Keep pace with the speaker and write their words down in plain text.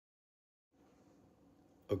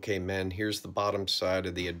Okay, man, here's the bottom side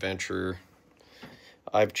of the Adventurer.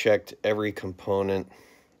 I've checked every component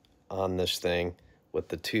on this thing with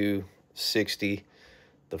the 260,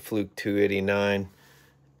 the Fluke 289,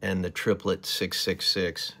 and the triplet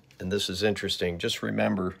 666. And this is interesting. Just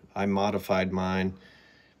remember, I modified mine.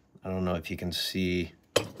 I don't know if you can see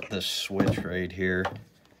this switch right here,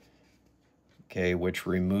 okay, which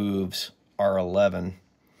removes R11.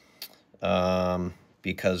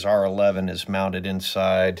 Because R11 is mounted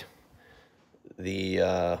inside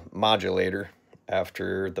the modulator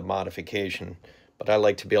after the modification. But I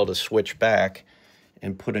like to be able to switch back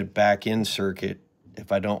and put it back in circuit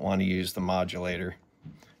if I don't want to use the modulator.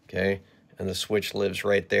 Okay, and the switch lives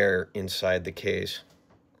right there inside the case.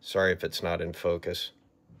 Sorry if it's not in focus.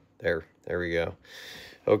 There we go.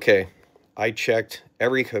 Okay, I checked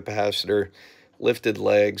every capacitor, lifted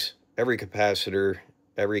legs, every capacitor,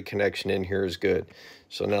 every connection in here is good.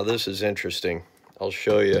 So now this is interesting. I'll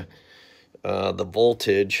show you the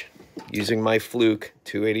voltage using my Fluke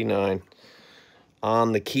 289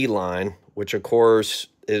 on the key line, which of course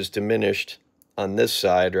is diminished on this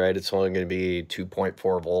side, right? It's only going to be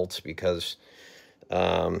 2.4 volts because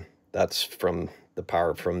that's from the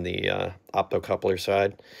power from the optocoupler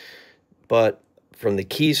side. But from the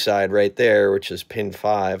key side right there, which is pin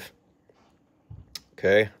 5,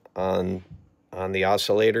 okay, on the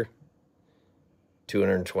oscillator,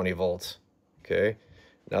 220 volts, okay?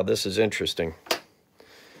 Now this is interesting.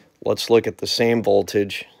 Let's look at the same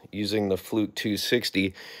voltage using the Fluke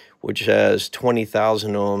 260, which has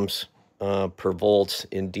 20,000 ohms per volt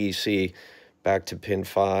in DC, back to pin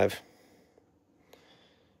 5.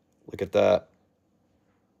 Look at that.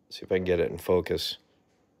 See if I can get it in focus.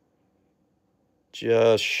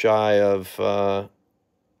 Just shy of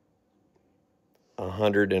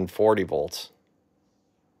 140 volts.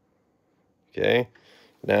 Okay,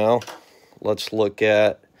 now let's look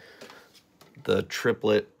at the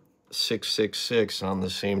triplet 666 on the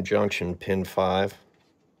same junction, pin 5.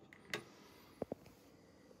 I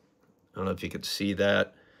don't know if you could see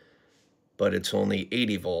that, but it's only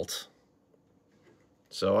 80 volts.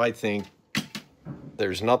 So I think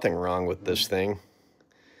there's nothing wrong with this thing.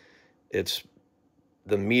 It's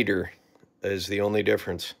the meter is the only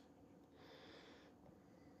difference.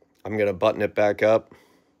 I'm going to button it back up,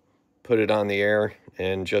 put it on the air,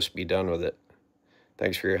 and just be done with it.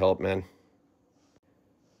 Thanks for your help, man.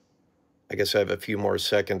 I guess I have a few more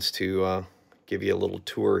seconds to give you a little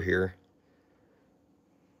tour here.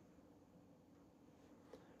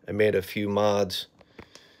 I made a few mods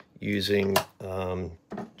using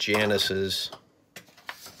Janice's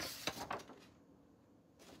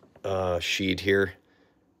sheet here,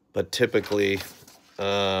 but typically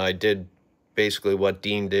I did basically what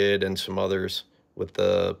Dean did and some others with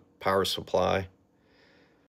the power supply.